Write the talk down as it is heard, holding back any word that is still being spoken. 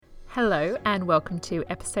Hello and welcome to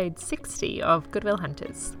episode 60 of Goodwill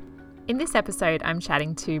Hunters. In this episode, I'm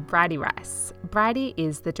chatting to Bridie Rice. Bridie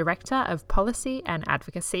is the Director of Policy and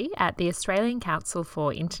Advocacy at the Australian Council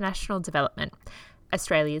for International Development,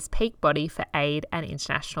 Australia's peak body for aid and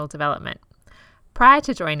international development. Prior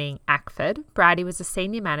to joining ACFID, Bridie was a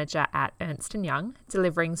senior manager at Ernst & Young,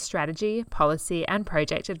 delivering strategy, policy and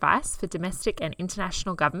project advice for domestic and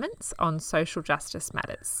international governments on social justice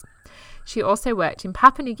matters. She also worked in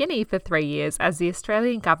Papua New Guinea for 3 years as the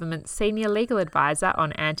Australian government's senior legal advisor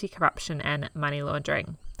on anti-corruption and money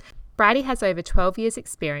laundering. Bridie has over 12 years'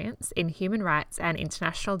 experience in human rights and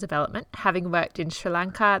international development, having worked in Sri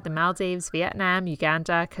Lanka, the Maldives, Vietnam,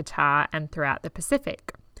 Uganda, Qatar and throughout the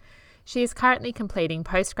Pacific. She is currently completing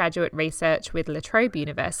postgraduate research with La Trobe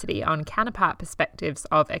University on counterpart perspectives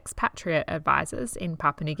of expatriate advisors in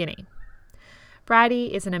Papua New Guinea.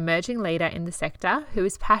 Bridie is an emerging leader in the sector who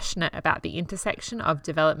is passionate about the intersection of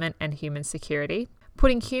development and human security,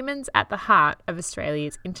 putting humans at the heart of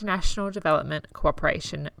Australia's International Development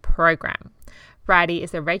Cooperation Program. Bridie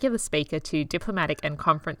is a regular speaker to diplomatic and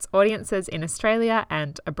conference audiences in Australia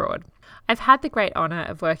and abroad. I've had the great honour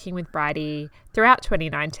of working with Bridie throughout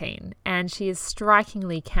 2019, and she is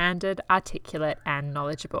strikingly candid, articulate and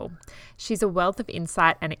knowledgeable. She's a wealth of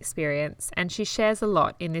insight and experience, and she shares a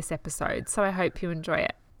lot in this episode, so I hope you enjoy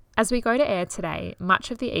it. As we go to air today, much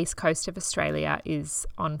of the east coast of Australia is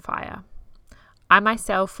on fire. I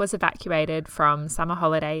myself was evacuated from summer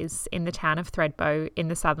holidays in the town of Thredbo in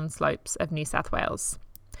the southern slopes of New South Wales.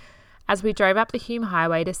 As we drove up the Hume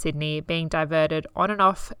Highway to Sydney, being diverted on and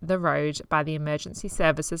off the road by the emergency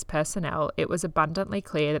services personnel, it was abundantly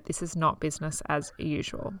clear that this is not business as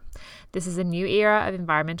usual. This is a new era of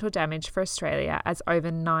environmental damage for Australia, as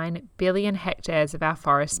over 9 billion hectares of our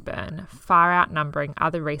forests burn, far outnumbering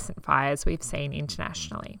other recent fires we've seen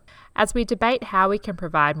internationally. As we debate how we can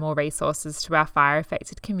provide more resources to our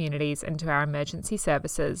fire-affected communities and to our emergency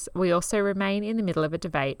services, we also remain in the middle of a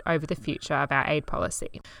debate over the future of our aid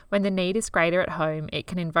policy. When the need is greater at home, it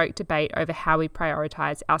can invoke debate over how we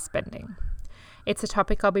prioritise our spending. It's a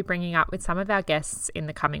topic I'll be bringing up with some of our guests in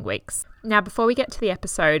the coming weeks. Now, before we get to the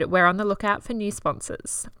episode, we're on the lookout for new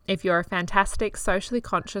sponsors. If you're a fantastic, socially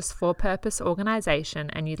conscious, for-purpose organisation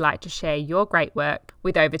and you'd like to share your great work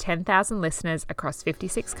with over 10,000 listeners across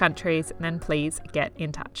 56 countries, then please get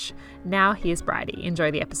in touch. Now, here's Bridie. Enjoy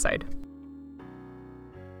the episode.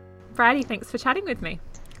 Bridie, thanks for chatting with me.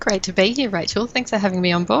 Great to be here, Rachel. Thanks for having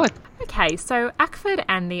me on board. Okay, so ACFID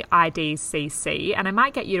and the IDCC, and I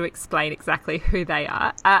might get you to explain exactly who they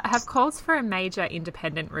are, have calls for a major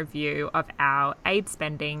independent review of our aid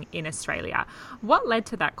spending in Australia. What led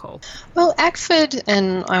to that call? Well, ACFID,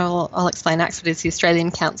 and I'll explain, ACFID is the Australian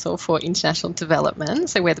Council for International Development,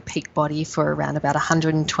 so we're the peak body for around about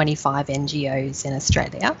 125 NGOs in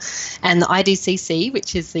Australia, and the IDCC,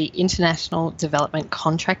 which is the International Development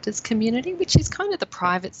Contractors Community, which is kind of the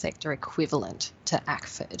private sector equivalent to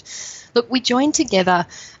ACFID. Look, we joined together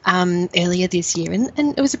earlier this year, and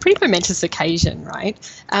it was a pretty momentous occasion, right?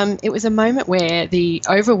 It was a moment where the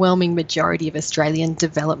overwhelming majority of Australian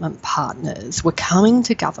development partners were coming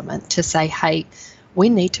to government to say, hey, we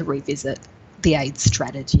need to revisit the aid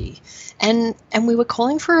strategy. And we were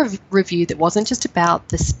calling for a review that wasn't just about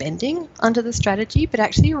the spending under the strategy, but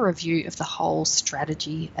actually a review of the whole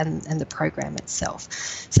strategy and the program itself.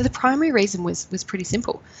 So the primary reason was pretty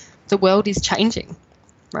simple. The world is changing,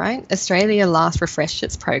 right? Australia last refreshed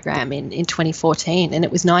its program in 2014, and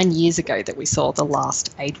it was 9 years ago that we saw the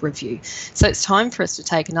last aid review. So it's time for us to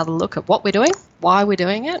take another look at what we're doing, why we're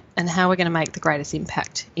doing it, and how we're going to make the greatest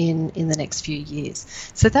impact in the next few years.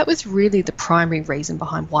 So that was really the primary reason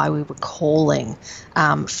behind why we were calling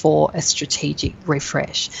for a strategic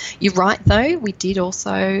refresh. You're right, though, we did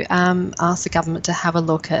also ask the government to have a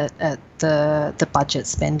look at the budget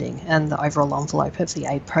spending and the overall envelope of the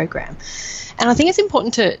aid program. And I think it's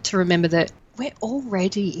important to remember that we're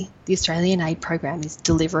already, the Australian aid program is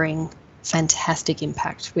delivering fantastic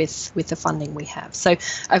impact with the funding we have. So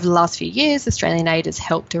over the last few years, Australian aid has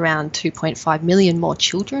helped around 2.5 million more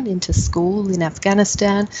children into school in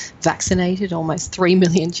Afghanistan, vaccinated almost 3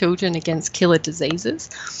 million children against killer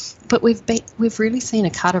diseases. But we've really seen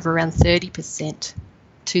a cut of around 30%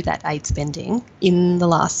 to that aid spending in the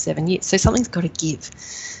last 7 years. So something's got to give.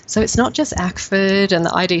 So it's not just ACFID and the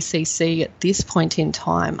IDCC at this point in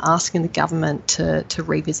time asking the government to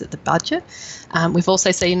revisit the budget. We've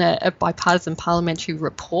also seen a bipartisan parliamentary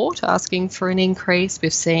report asking for an increase.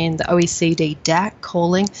 We've seen the OECD DAC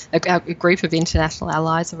calling, a group of international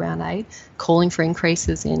allies around aid, calling for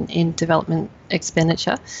increases in development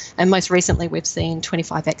expenditure. And most recently, we've seen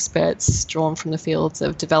 25 experts drawn from the fields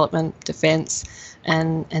of development, defence,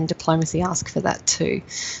 and diplomacy ask for that too.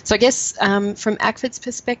 So I guess from ACFID's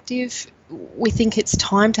perspective, we think it's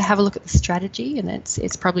time to have a look at the strategy, and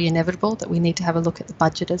it's probably inevitable that we need to have a look at the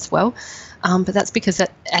budget as well. But that's because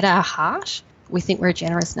at our heart, we think we're a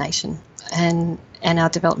generous nation, and our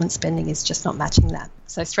development spending is just not matching that.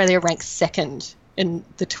 So Australia ranks second in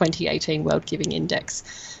the 2018 World Giving Index.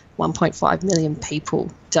 1.5 million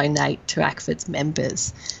people donate to ACFID's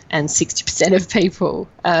members, and 60% of people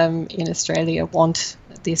in Australia want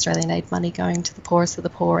the Australian aid money going to the poorest of the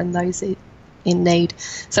poor and those in need.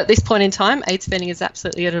 So at this point in time, aid spending is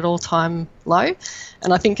absolutely at an all-time low,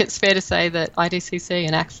 and I think it's fair to say that IDCC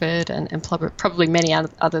and ACFID and probably many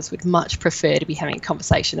others would much prefer to be having a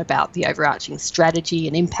conversation about the overarching strategy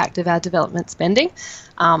and impact of our development spending,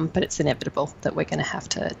 but it's inevitable that we're going to have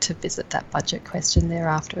to visit that budget question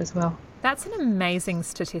thereafter as well. That's an amazing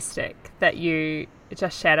statistic that you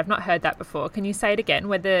just shared. I've not heard that before. Can you say it again?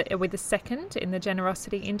 We're the second in the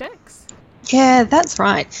Generosity Index? Yeah, that's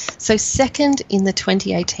right. So second in the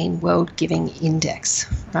 2018 World Giving Index,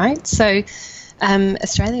 right? So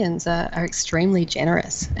Australians are extremely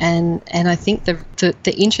generous. And I think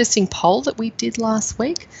the interesting poll that we did last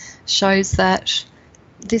week shows that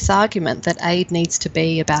this argument that aid needs to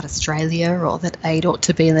be about Australia or that aid ought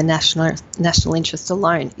to be in the national interest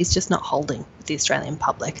alone is just not holding with the Australian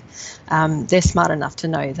public. They're smart enough to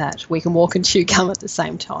know that we can walk and chew gum at the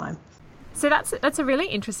same time. So that's a really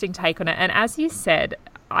interesting take on it. And as you said,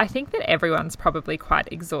 I think that everyone's probably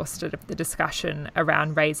quite exhausted of the discussion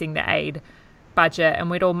around raising the aid budget, and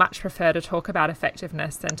we'd all much prefer to talk about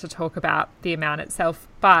effectiveness than to talk about the amount itself.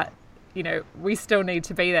 But, you know, we still need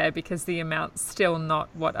to be there because the amount's still not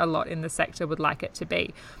what a lot in the sector would like it to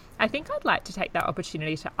be. I think I'd like to take that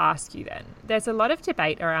opportunity to ask you then. There's a lot of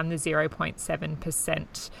debate around the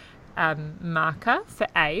 0.7% marker for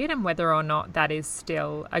aid and whether or not that is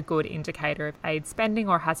still a good indicator of aid spending,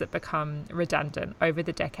 or has it become redundant over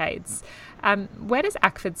the decades. Where does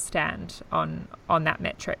ACFID stand on that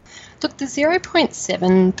metric? Look, the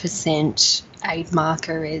 0.7% aid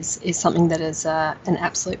marker is something that is an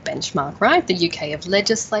absolute benchmark, right? The UK have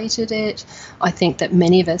legislated it. I think that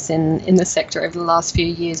many of us in the sector over the last few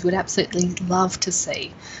years would absolutely love to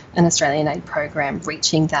see an Australian aid program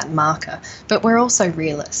reaching that marker. But we're also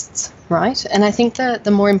realists, right? And I think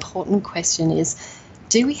the more important question is,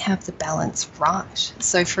 do we have the balance right?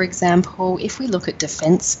 So, for example, if we look at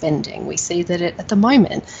defence spending, we see that at the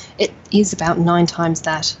moment it is about 9 times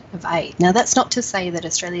that of aid. Now, that's not to say that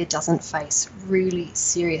Australia doesn't face really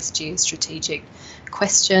serious geostrategic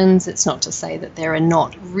questions. It's not to say that there are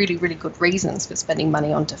not really, really good reasons for spending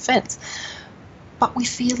money on defence. But we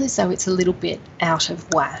feel as though it's a little bit out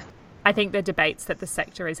of whack. I think the debates that the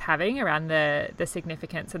sector is having around the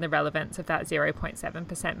significance and the relevance of that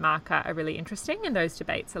 0.7% marker are really interesting, and those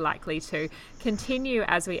debates are likely to continue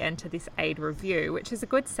as we enter this aid review, which is a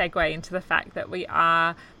good segue into the fact that we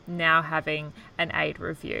are now having an aid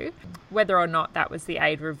review. Whether or not that was the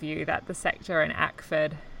aid review that the sector and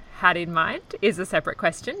ACFID had in mind is a separate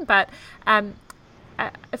question, but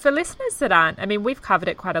for listeners that aren't, I mean, we've covered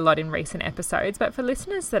it quite a lot in recent episodes, but for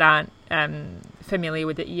listeners that aren't familiar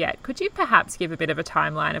with it yet, could you perhaps give a bit of a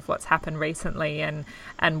timeline of what's happened recently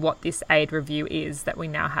and what this aid review is that we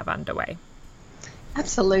now have underway?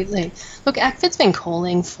 Absolutely. Look, ACFID's been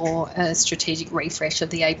calling for a strategic refresh of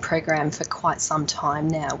the aid program for quite some time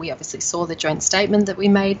now. We obviously saw the joint statement that we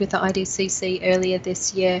made with the IDCC earlier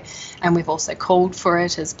this year, and we've also called for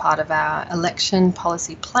it as part of our election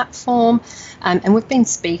policy platform. And we've been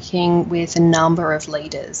speaking with a number of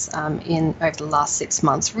leaders over the last 6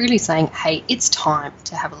 months, really saying, hey, it's time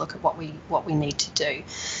to have a look at what we need to do.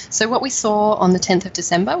 So what we saw on the 10th of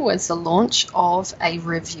December was the launch of a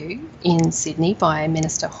review in Sydney by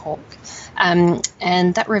Minister Hawke, and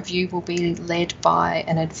that review will be led by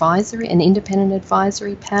an independent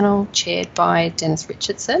advisory panel chaired by Dennis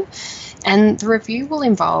Richardson. And the review will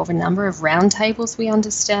involve a number of roundtables, we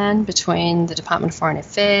understand, between the Department of Foreign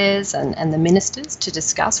Affairs and the ministers to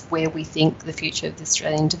discuss where we think the future of the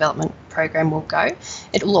Australian Development Program will go.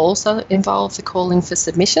 It will also involve the calling for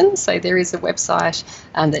submissions. So there is a website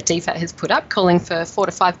that DFAT has put up calling for 4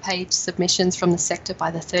 to 5 page submissions from the sector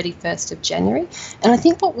by the 31st of January. And I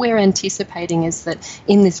think what we're anticipating is that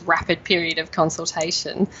in this rapid period of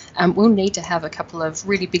consultation, we'll need to have a couple of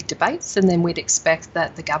really big debates, and then we'd expect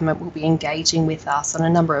that the government will be engaging with us on a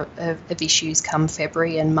number of issues come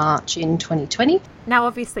February and March in 2020. Now,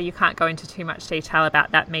 obviously, you can't go into too much detail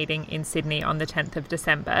about that meeting in Sydney on the 10th of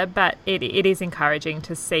December, but it is encouraging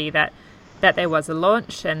to see that that there was a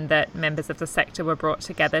launch and that members of the sector were brought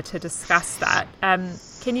together to discuss that.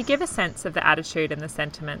 Can you give a sense of the attitude and the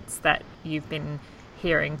sentiments that you've been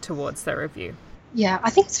hearing towards the review? Yeah, I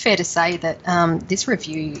think it's fair to say that this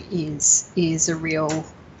review is a real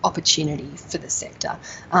opportunity for the sector.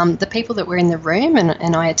 The people that were in the room,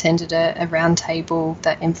 and I attended a roundtable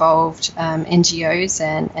that involved NGOs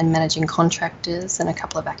and managing contractors and a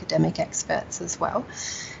couple of academic experts as well.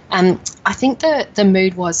 I think the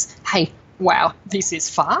mood was, hey, wow, this is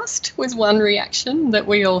fast, was one reaction that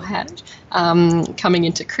we all had. Coming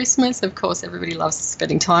into Christmas, of course, everybody loves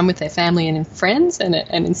spending time with their family and friends, and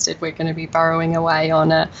instead we're going to be burrowing away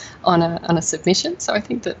on a submission. So I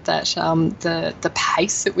think that the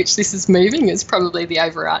pace at which this is moving is probably the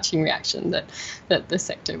overarching reaction that the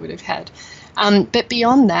sector would have had. But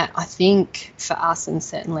beyond that, I think for us, and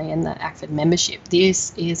certainly in the ACFID membership,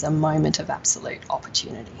 this is a moment of absolute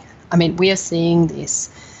opportunity. I mean, we are seeing this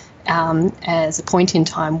as a point in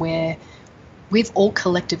time where we've all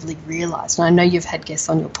collectively realised, and I know you've had guests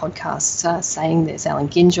on your podcast saying this, Alan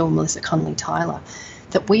Gyngell, Melissa Connolly-Tyler,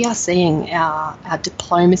 that we are seeing our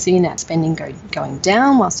diplomacy and our spending going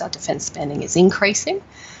down whilst our defence spending is increasing.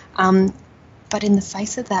 But in the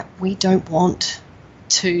face of that, we don't want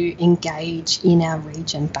to engage in our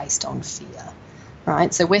region based on fear.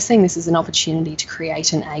 Right? So we're seeing this as an opportunity to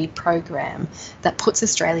create an aid program that puts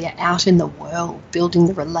Australia out in the world, building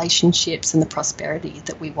the relationships and the prosperity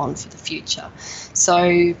that we want for the future.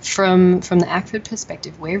 So from the ACFID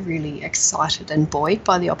perspective, we're really excited and buoyed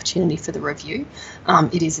by the opportunity for the review.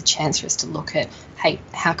 It is a chance for us to look at, hey,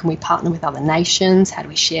 how can we partner with other nations? How do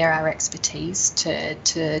we share our expertise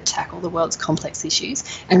to tackle the world's complex issues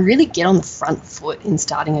and really get on the front foot in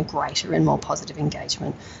starting a greater and more positive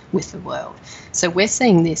engagement with the world? So we're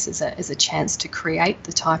seeing this as a chance to create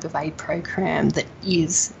the type of aid program that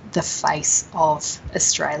is the face of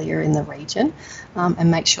Australia in the region,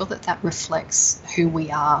 and make sure that reflects who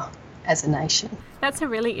we are as a nation. That's a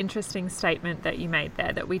really interesting statement that you made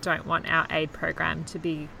there, that we don't want our aid program to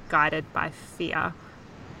be guided by fear.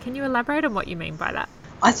 Can you elaborate on what you mean by that?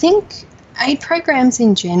 I think aid programs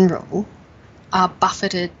in general are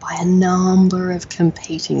buffeted by a number of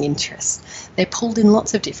competing interests. They're pulled in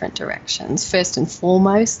lots of different directions. First and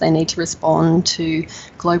foremost, they need to respond to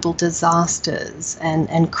global disasters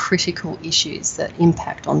and critical issues that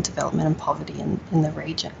impact on development and poverty in the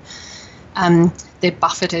region. They're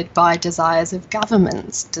buffeted by desires of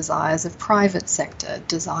governments, desires of private sector,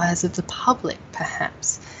 desires of the public,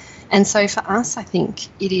 perhaps. And so for us, I think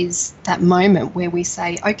it is that moment where we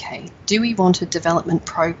say, okay, do we want a development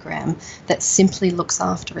program that simply looks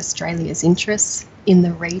after Australia's interests in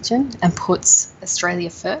the region and puts Australia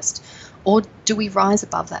first? Or do we rise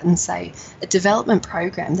above that and say a development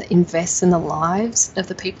program that invests in the lives of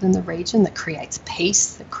the people in the region, that creates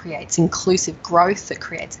peace, that creates inclusive growth, that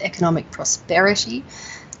creates economic prosperity,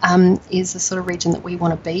 is the sort of region that we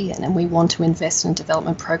want to be in, and we want to invest in a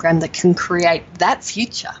development program that can create that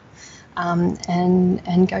future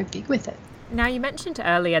and go big with it. Now, you mentioned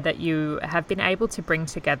earlier that you have been able to bring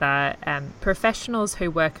together professionals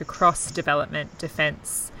who work across development,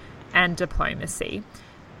 defence and diplomacy.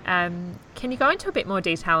 Can you go into a bit more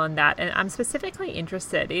detail on that? And I'm specifically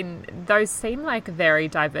interested in, those seem like very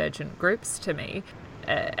divergent groups to me.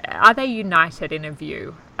 Are they united in a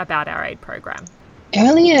view about our aid program?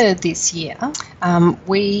 Earlier this year,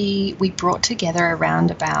 we brought together around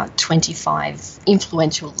about 25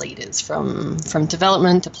 influential leaders from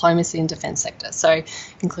development, diplomacy and defence sector. So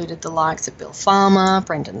included the likes of Bill Farmer,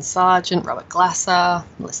 Brendan Sargent, Robert Glasser,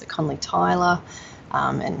 Melissa Connolly-Tyler,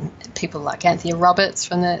 and people like Anthea Roberts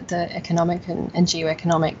from the economic and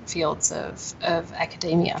geoeconomic fields of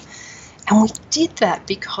academia. And we did that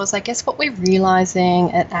because I guess what we're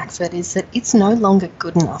realising at ACFID is that it's no longer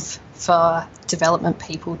good enough for development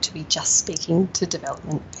people to be just speaking to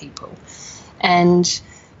development people. And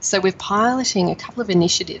so we're piloting a couple of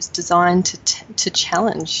initiatives designed to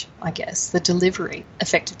challenge, I guess, the delivery of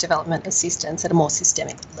effective development assistance at a more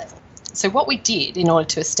systemic level. So what we did in order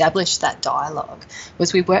to establish that dialogue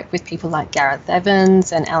was we worked with people like Gareth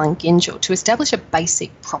Evans and Alan Gyngell to establish a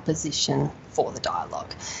basic proposition for the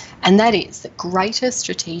dialogue. And that is that greater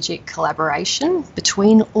strategic collaboration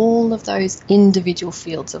between all of those individual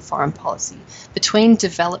fields of foreign policy, between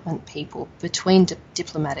development people, between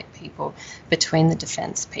diplomatic people, between the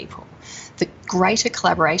defence people. The greater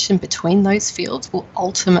collaboration between those fields will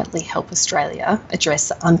ultimately help Australia address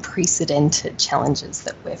the unprecedented challenges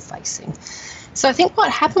that we're facing. So I think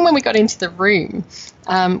what happened when we got into the room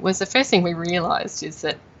was the first thing we realised is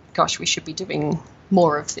that, gosh, we should be doing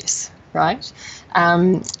more of this. right?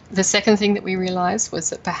 The second thing that we realised was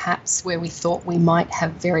that perhaps where we thought we might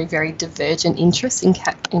have very, very divergent interests, in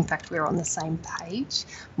fact, we're on the same page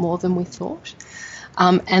more than we thought.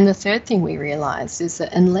 And the third thing we realised is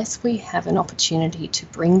that unless we have an opportunity to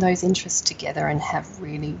bring those interests together and have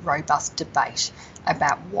really robust debate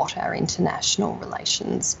about what our international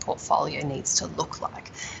relations portfolio needs to look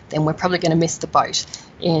like, then we're probably going to miss the boat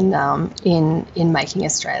in making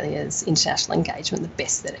Australia's international engagement the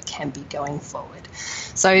best that it can be going forward.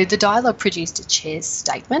 So the dialogue produced a chair's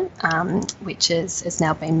statement, which has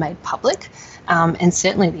now been made public, and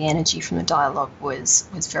certainly the energy from the dialogue was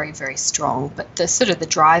very, very strong. But the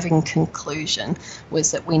driving conclusion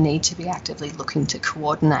was that we need to be actively looking to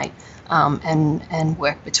coordinate and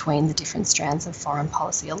work between the different strands of foreign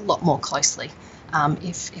policy a lot more closely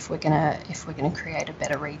if we're going to create a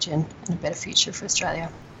better region and a better future for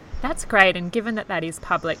Australia. That's great, and given that is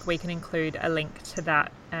public, we can include a link to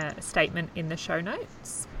that statement in the show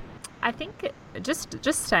notes. I think just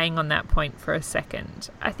staying on that point for a second,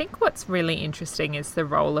 I think what's really interesting is the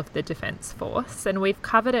role of the Defence Force, and we've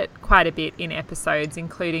covered it quite a bit in episodes,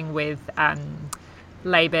 including with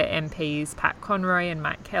Labor MPs Pat Conroy and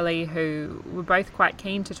Mike Kelly, who were both quite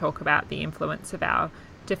keen to talk about the influence of our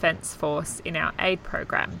Defence Force in our aid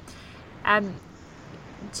program.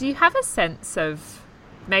 Do you have a sense of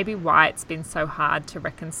maybe why it's been so hard to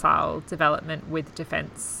reconcile development with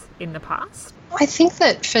defence in the past? I think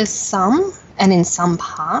that for some and in some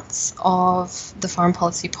parts of the foreign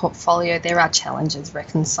policy portfolio, there are challenges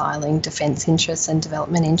reconciling defence interests and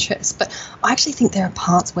development interests. But I actually think there are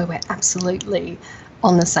parts where we're absolutely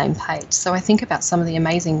on the same page. So I think about some of the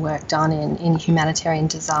amazing work done in humanitarian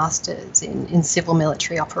disasters, in civil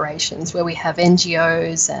military operations, where we have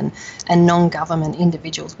NGOs and non-government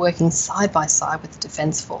individuals working side by side with the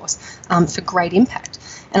Defence Force for great impact.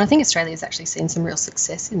 And I think Australia has actually seen some real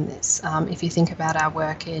success in this. If you think about our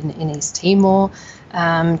work in East Timor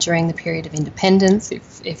during the period of independence,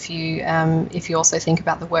 if you also think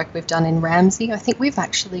about the work we've done in Ramsey, I think we've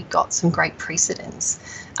actually got some great precedents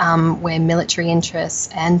where military interests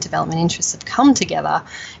and development interests have come together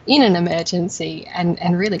in an emergency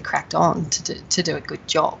and really cracked on to do a good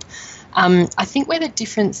job. I think where the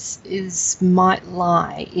difference might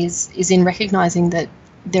lie is in recognising that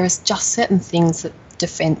there is just certain things that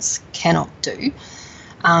defence cannot do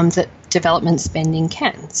that development spending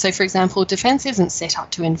can. So, for example, defence isn't set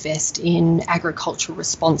up to invest in agricultural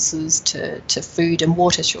responses to food and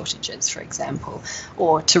water shortages, for example,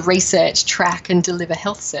 or to research, track and deliver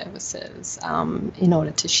health services in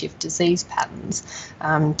order to shift disease patterns.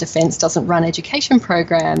 Defence doesn't run education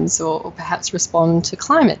programs or perhaps respond to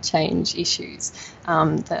climate change issues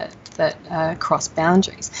that cross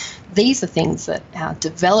boundaries. These are things that our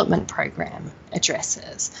development program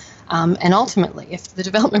addresses. And ultimately, if the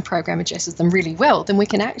development program addresses them really well, then we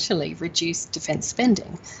can actually reduce defence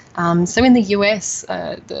spending. So in the US,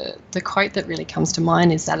 the quote that really comes to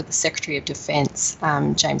mind is that of the Secretary of Defence,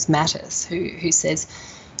 James Mattis, who says,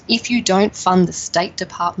 if you don't fund the State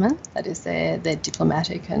Department, that is their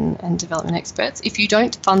diplomatic and development experts, if you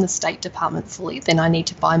don't fund the State Department fully, then I need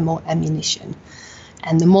to buy more ammunition.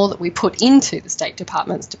 And the more that we put into the State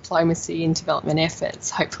Department's diplomacy and development efforts,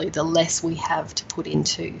 hopefully the less we have to put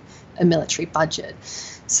into a military budget.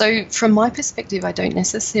 So from my perspective, I don't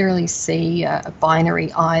necessarily see a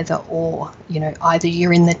binary either or. Either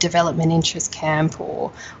you're in the development interest camp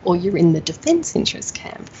or you're in the defence interest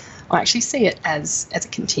camp. I actually see it as a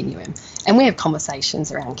continuum. And we have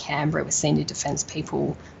conversations around Canberra with senior defence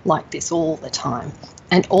people like this all the time.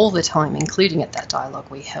 And all the time, including at that dialogue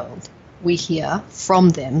we held, we hear from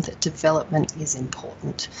them that development is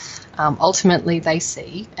important. Ultimately, they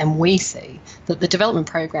see, and we see, that the development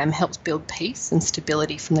program helps build peace and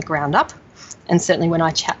stability from the ground up. And certainly when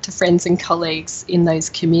I chat to friends and colleagues in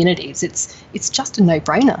those communities, it's just a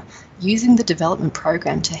no-brainer. Using the development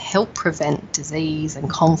program to help prevent disease and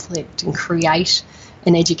conflict and create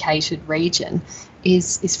an educated region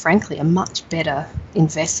is frankly a much better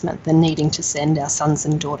investment than needing to send our sons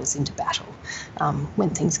and daughters into battle when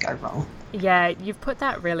things go wrong. Yeah, you've put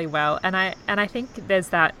that really well, and I think there's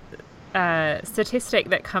that statistic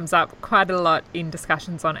that comes up quite a lot in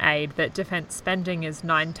discussions on aid, that defence spending is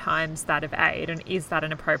 9 times that of aid, and is that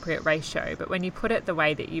an appropriate ratio? But when you put it the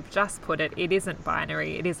way that you've just put it, it isn't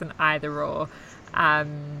binary, it isn't either or.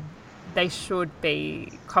 They should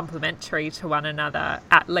be complementary to one another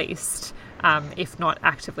at least, if not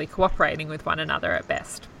actively cooperating with one another at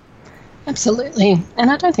best. Absolutely.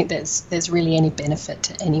 And I don't think there's really any benefit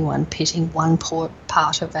to anyone pitting one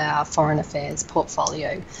part of our foreign affairs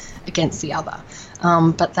portfolio against the other.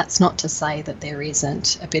 But that's not to say that there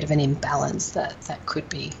isn't a bit of an imbalance that could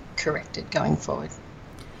be corrected going forward.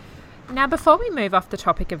 Now, before we move off the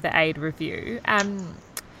topic of the aid review,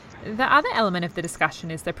 the other element of the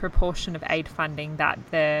discussion is the proportion of aid funding that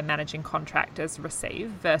the managing contractors receive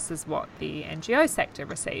versus what the NGO sector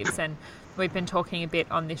receives. And we've been talking a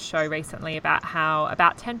bit on this show recently about how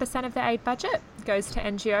about 10% of the aid budget goes to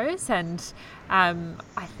NGOs, and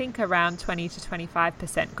I think around 20 to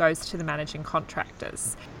 25% goes to the managing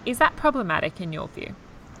contractors. Is that problematic in your view?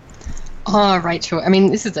 Oh, Rachel, I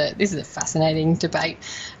mean, this is a fascinating debate.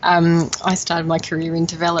 I started my career in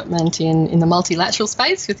development in the multilateral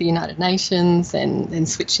space with the United Nations, and then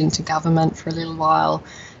switched into government for a little while,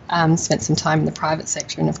 spent some time in the private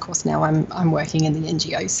sector, and of course now I'm working in the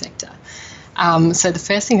NGO sector. So the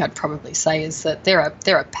first thing I'd probably say is that there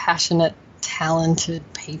are passionate, talented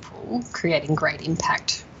people creating great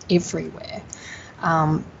impact everywhere,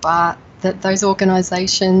 but that those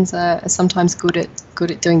organisations are sometimes good at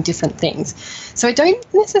doing different things. So I don't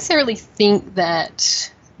necessarily think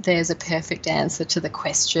that there's a perfect answer to the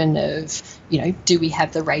question of, do we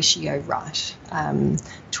have the ratio right?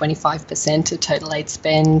 25% of total aid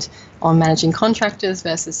spend on managing contractors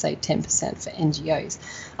versus, say, 10% for NGOs.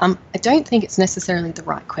 I don't think it's necessarily the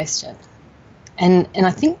right question. And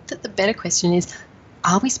I think that the better question is,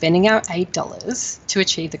 are we spending our aid dollars to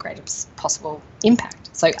achieve the greatest possible impact?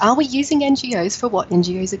 So are we using NGOs for what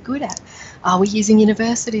NGOs are good at? Are we using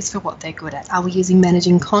universities for what they're good at? Are we using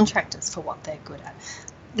managing contractors for what they're good at?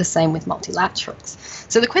 The same with multilaterals.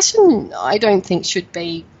 So the question, I don't think, should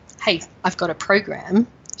be, hey, I've got a program,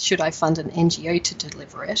 should I fund an NGO to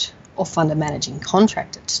deliver it or fund a managing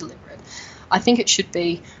contractor to deliver it? I think it should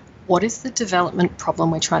be, what is the development problem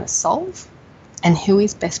we're trying to solve, and who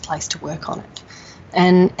is best placed to work on it?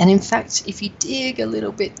 And in fact, if you dig a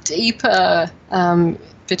little bit deeper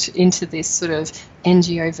into this sort of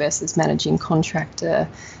NGO versus managing contractor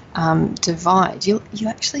divide, you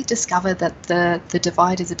actually discover that the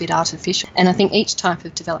divide is a bit artificial. And I think each type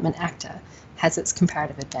of development actor has its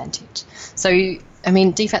comparative advantage. So, I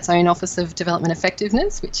mean, DFAT's own Office of Development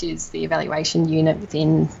Effectiveness, which is the evaluation unit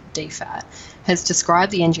within DFAT, has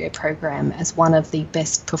described the NGO program as one of the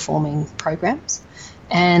best performing programs,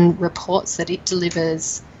 and reports that it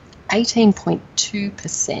delivers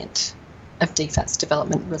 18.2% of DFAT's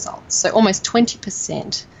development results. So almost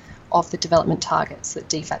 20% of the development targets that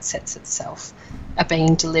DFAT sets itself are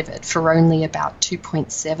being delivered for only about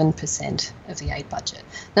 2.7% of the aid budget.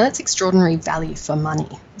 Now, that's extraordinary value for money.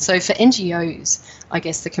 So for NGOs, I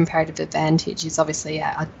guess the comparative advantage is obviously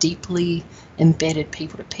our deeply embedded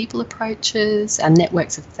people-to-people approaches, our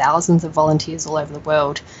networks of thousands of volunteers all over the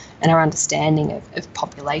world, and our understanding of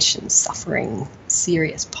populations suffering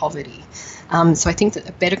serious poverty. So I think that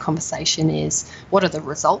a better conversation is, what are the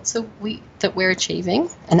results that we're achieving,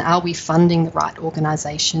 and are we funding the right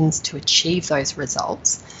organisations to achieve those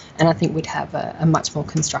results? And I think we'd have a much more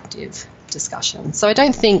constructive discussion. So I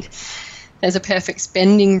don't think there's a perfect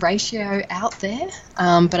spending ratio out there,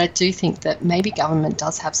 but I do think that maybe government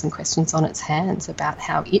does have some questions on its hands about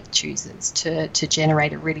how it chooses to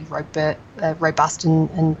generate a really robust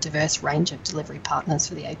and diverse range of delivery partners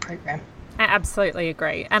for the aid program. I absolutely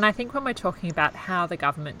agree. And I think when we're talking about how the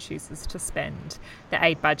government chooses to spend the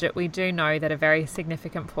aid budget, we do know that a very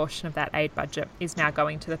significant portion of that aid budget is now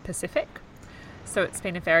going to the Pacific. So it's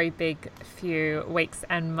been a very big few weeks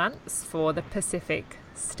and months for the Pacific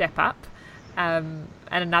step up. And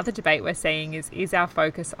another debate we're seeing is our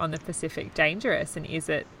focus on the Pacific dangerous, and is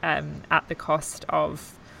it at the cost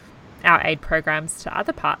of our aid programs to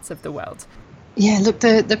other parts of the world? Yeah, look,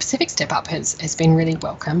 the Pacific Step Up has been really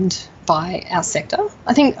welcomed by our sector.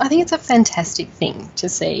 I think it's a fantastic thing to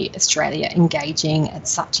see Australia engaging at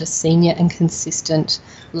such a senior and consistent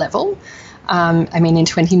level. I mean, in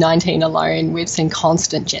 2019 alone, we've seen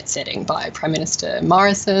constant jet setting by Prime Minister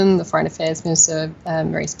Morrison, the Foreign Affairs Minister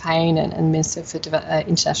Marise Payne, and Minister for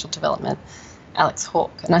International Development Alex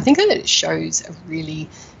Hawke. And I think that it shows a really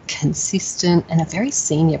consistent and a very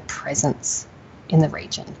senior presence in the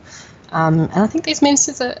region. And I think these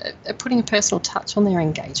ministers are putting a personal touch on their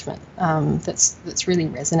engagement that's really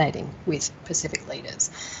resonating with Pacific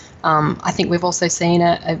leaders. I think we've also seen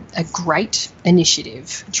a great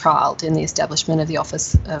initiative trialled in the establishment of the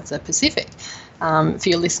Office of the Pacific. For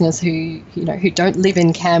your listeners who don't live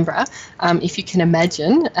in Canberra, if you can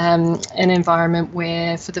imagine an environment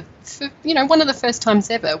where for one of the first times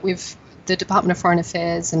ever, the Department of Foreign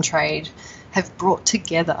Affairs and Trade have brought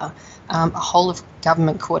together a whole of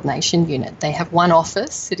government coordination unit. They have one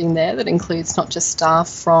office sitting there that includes not just staff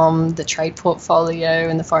from the trade portfolio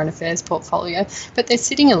and the foreign affairs portfolio, but they're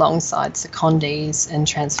sitting alongside secondees and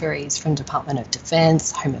transferees from Department of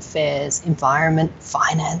Defence, Home Affairs, Environment,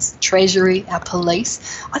 Finance, Treasury, our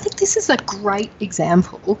police. I think this is a great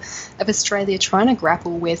example of Australia trying to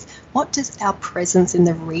grapple with what does our presence in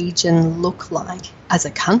the region look like as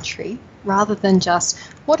a country, rather than just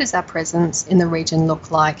what does our presence in the region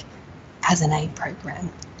look like as an aid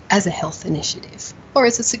program, as a health initiative, or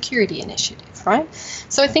as a security initiative, right?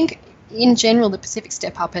 So I think in general, the Pacific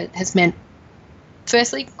Step Up has meant,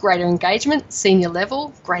 firstly, greater engagement, senior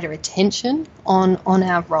level, greater attention on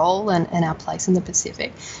our role and our place in the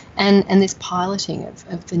Pacific, and this piloting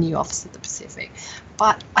of the new Office of the Pacific.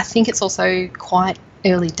 But I think it's also quite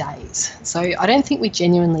early days. So I don't think we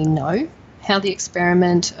genuinely know how the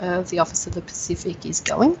experiment of the Office of the Pacific is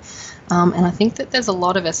going. And I think that there's a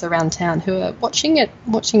lot of us around town who are watching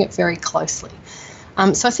it very closely.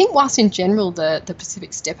 So I think whilst in general the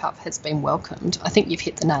Pacific Step Up has been welcomed, I think you've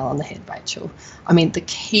hit the nail on the head, Rachel. I mean, the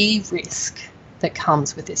key risk that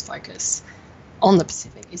comes with this focus on the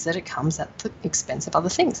Pacific is that it comes at the expense of other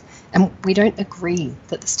things. And we don't agree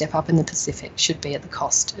that the step up in the Pacific should be at the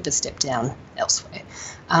cost of a step down elsewhere.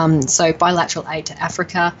 So bilateral aid to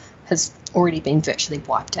Africa has already been virtually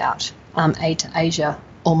wiped out. Aid to Asia,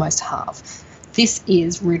 almost half. This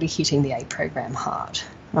is really hitting the aid program hard,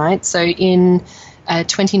 right? So in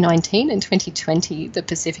 2019 and 2020, the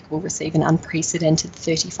Pacific will receive an unprecedented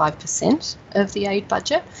 35% of the aid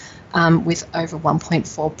budget, with over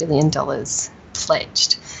 $1.4 billion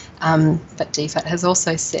pledged. But DFAT has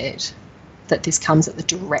also said that this comes at the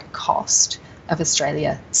direct cost of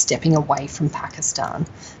Australia stepping away from Pakistan.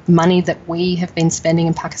 Money that we have been spending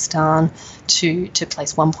in Pakistan to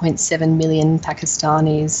place 1.7 million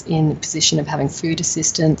Pakistanis in a position of having food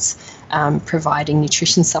assistance, providing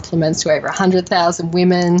nutrition supplements to over 100,000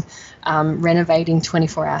 women, renovating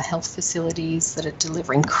 24-hour health facilities that are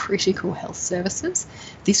delivering critical health services.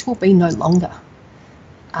 This will be no longer.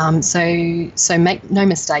 So make no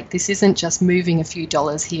mistake, this isn't just moving a few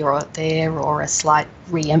dollars here or there or a slight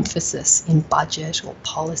re-emphasis in budget or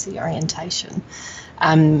policy orientation.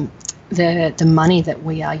 The money that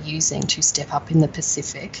we are using to step up in the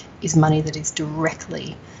Pacific is money that is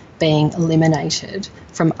directly being eliminated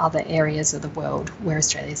from other areas of the world where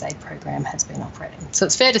Australia's aid program has been operating. So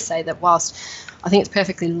it's fair to say that whilst I think it's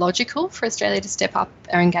perfectly logical for Australia to step up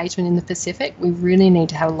our engagement in the Pacific, we really need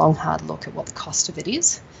to have a long, hard look at what the cost of it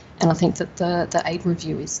is. And I think that the aid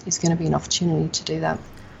review is going to be an opportunity to do that.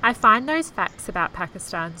 I find those facts about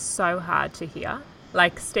Pakistan so hard to hear.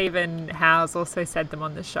 Like Stephen Howes also said them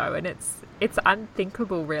on the show, and it's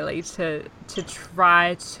unthinkable really to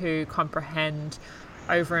try to comprehend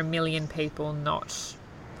over 1 million people not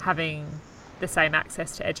having the same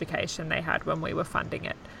access to education they had when we were funding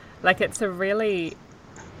it. Like it's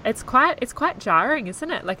quite jarring,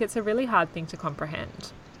 isn't it? Like it's a really hard thing to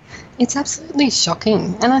comprehend. It's absolutely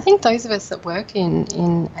shocking. And I think those of us that work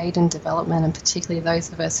in aid and development, and particularly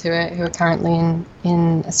those of us who are currently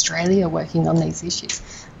in Australia working on these issues,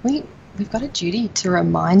 we've got a duty to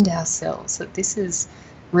remind ourselves that this is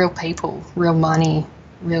real people, real money,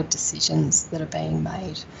 real decisions that are being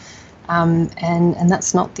made. And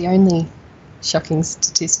that's not the only shocking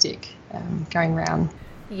statistic going around.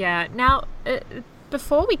 Yeah. Now,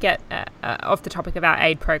 before we get off the topic of our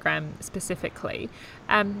aid program specifically,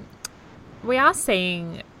 we are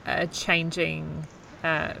seeing a changing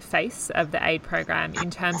face of the aid program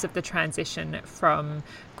in terms of the transition from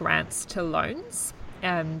grants to loans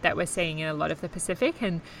that we're seeing in a lot of the Pacific.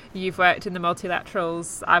 And you've worked in the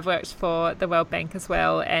multilaterals, I've worked for the World Bank as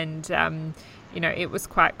well, and it was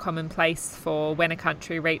quite commonplace for when a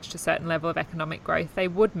country reached a certain level of economic growth, they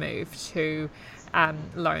would move to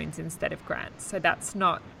loans instead of grants. So that's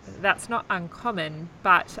not uncommon,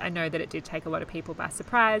 but I know that it did take a lot of people by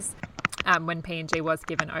surprise when PNG was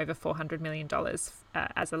given over $400 million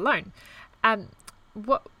as a loan.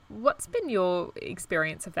 What's been your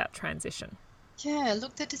experience of that transition? Yeah,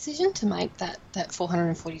 look, the decision to make that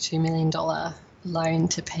 $442 million loan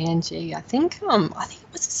to PNG, I think it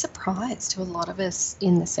was a surprise to a lot of us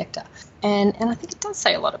in the sector. And I think it does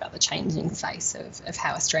say a lot about the changing face of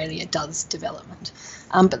how Australia does development.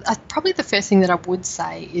 But probably the first thing that I would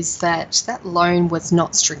say is that loan was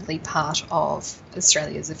not strictly part of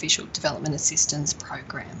Australia's official development assistance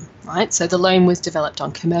program, right? So the loan was developed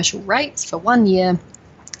on commercial rates for 1 year,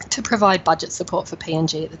 to provide budget support for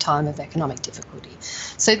PNG at the time of economic difficulty.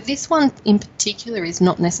 So this one in particular is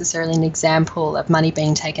not necessarily an example of money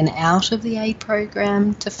being taken out of the aid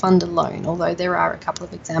program to fund a loan, although there are a couple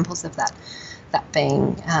of examples of that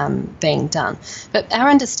being done. But our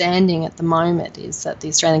understanding at the moment is that the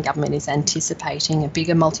Australian government is anticipating a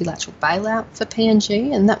bigger multilateral bailout for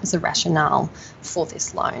PNG, and that was the rationale for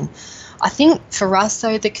this loan. I think for us,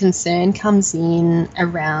 though, the concern comes in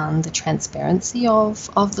around the transparency of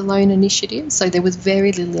the loan initiative. So there was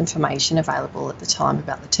very little information available at the time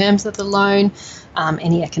about the terms of the loan,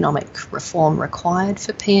 any economic reform required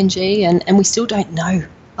for PNG, and we still don't know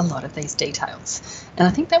a lot of these details. And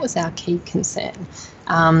I think that was our key concern,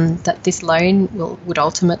 that this loan would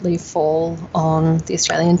ultimately fall on the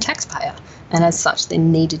Australian taxpayer, and as such there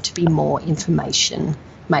needed to be more information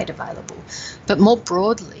made available. But more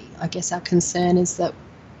broadly, I guess our concern is that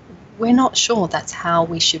we're not sure that's how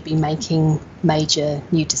we should be making major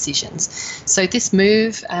new decisions. So this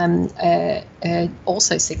move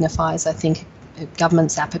also signifies, I think,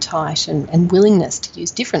 government's appetite and willingness to use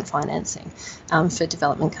different financing for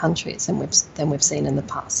development countries than we've seen in the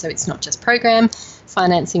past. So it's not just program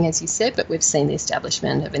financing, as you said, but we've seen the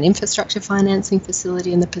establishment of an infrastructure financing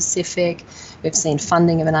facility in the Pacific. We've seen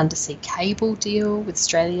funding of an undersea cable deal with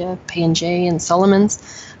Australia, PNG and Solomons,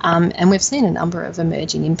 and we've seen a number of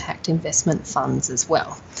emerging impact investment funds as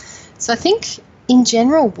well. So I think in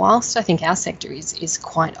general, whilst I think our sector is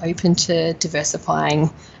quite open to diversifying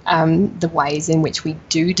the ways in which we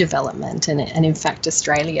do development, and in fact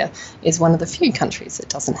Australia is one of the few countries that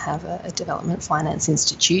doesn't have a development finance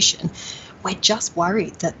institution, we're just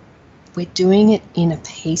worried that we're doing it in a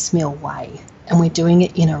piecemeal way and we're doing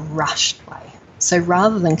it in a rushed way. So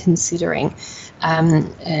rather than considering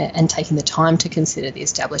and taking the time to consider the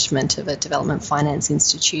establishment of a development finance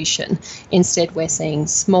institution, instead we're seeing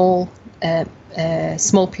small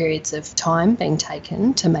periods of time being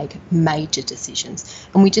taken to make major decisions.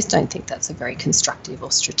 And we just don't think that's a very constructive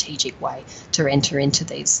or strategic way to enter into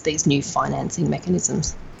these new financing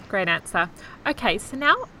mechanisms. Great answer. Okay, so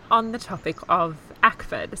now on the topic of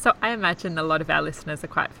ACFID. So I imagine a lot of our listeners are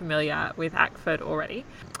quite familiar with ACFID already.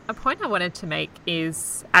 A point I wanted to make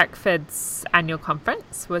is ACFID's annual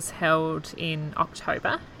conference was held in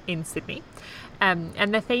October in Sydney.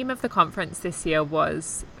 And the theme of the conference this year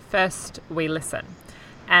was First We Listen.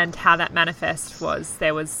 And how that manifest was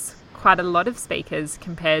there was quite a lot of speakers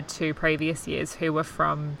compared to previous years who were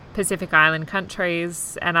from Pacific Island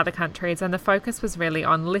countries and other countries, and the focus was really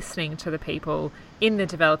on listening to the people in the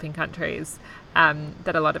developing countries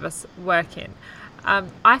that a lot of us work in.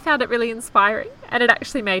 I found it really inspiring, and it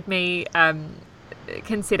actually made me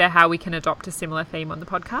consider how we can adopt a similar theme on the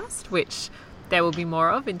podcast, which there will be more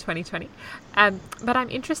of in 2020. But I'm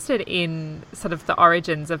interested in sort of the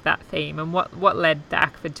origins of that theme and what led the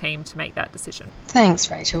ACFID team to make that decision. Thanks,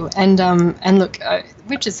 Rachel. And look,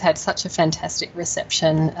 we've just had such a fantastic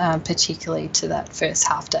reception, particularly to that first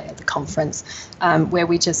half day of the conference, where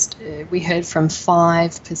we heard from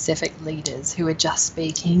 5 Pacific leaders who were just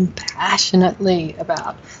speaking passionately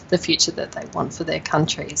about the future that they want for their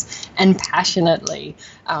countries and passionately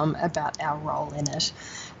about our role in it.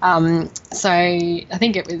 So I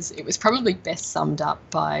think it was probably best summed up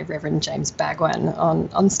by Reverend James Bagwan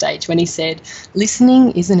on stage when he said,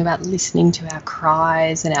 listening isn't about listening to our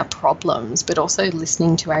cries and our problems, but also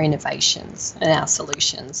listening to our innovations and our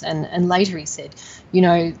solutions. And later he said,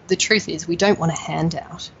 the truth is we don't want a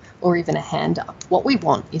handout or even a hand up. What we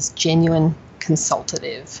want is genuine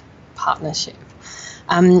consultative partnership.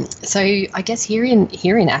 So I guess here in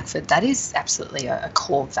ACFID, that is absolutely a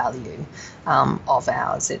core value of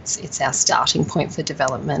ours. It's our starting point for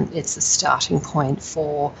development. It's a starting point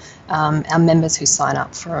for our members who sign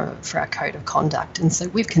up for our code of conduct. And so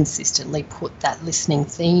we've consistently put that listening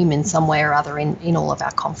theme in some way or other in all of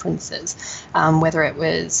our conferences, whether it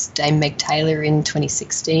was Dame Meg Taylor in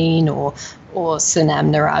 2016 or Sunam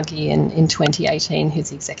Naragi in 2018, who's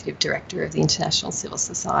the Executive Director of the International Civil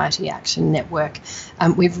Society Action Network.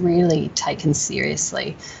 We've really taken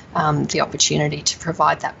seriously the opportunity to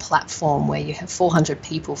provide that platform where you have 400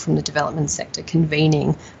 people from the development sector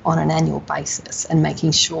convening on an annual basis and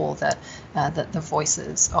making sure that the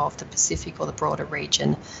voices of the Pacific or the broader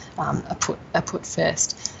region are put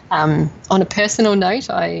first. On a personal note,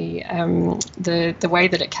 the way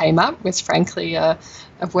that it came up was frankly a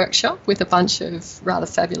workshop with a bunch of rather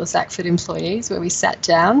fabulous ACFID employees where we sat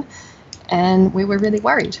down and we were really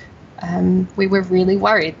worried. We were really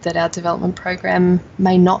worried that our development program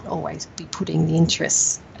may not always be putting the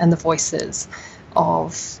interests and the voices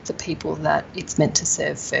of the people that it's meant to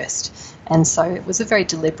serve first. And so it was a very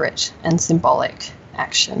deliberate and symbolic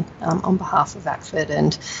action on behalf of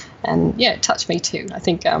ACFID, and yeah, it touched me too. I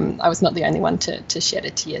think I was not the only one to shed a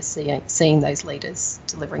tear seeing those leaders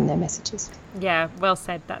delivering their messages. Yeah, well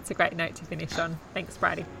said. That's a great note to finish on. Thanks,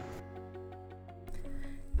 Bridie.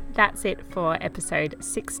 That's it for episode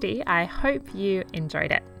 60. I hope you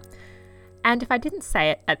enjoyed it. And if I didn't say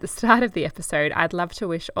it at the start of the episode, I'd love to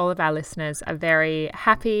wish all of our listeners a very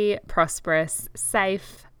happy, prosperous,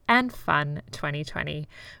 safe, and fun 2020.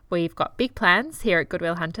 We've got big plans here at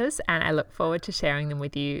Goodwill Hunters, and I look forward to sharing them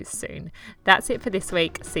with you soon. That's it for this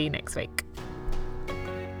week. See you next week.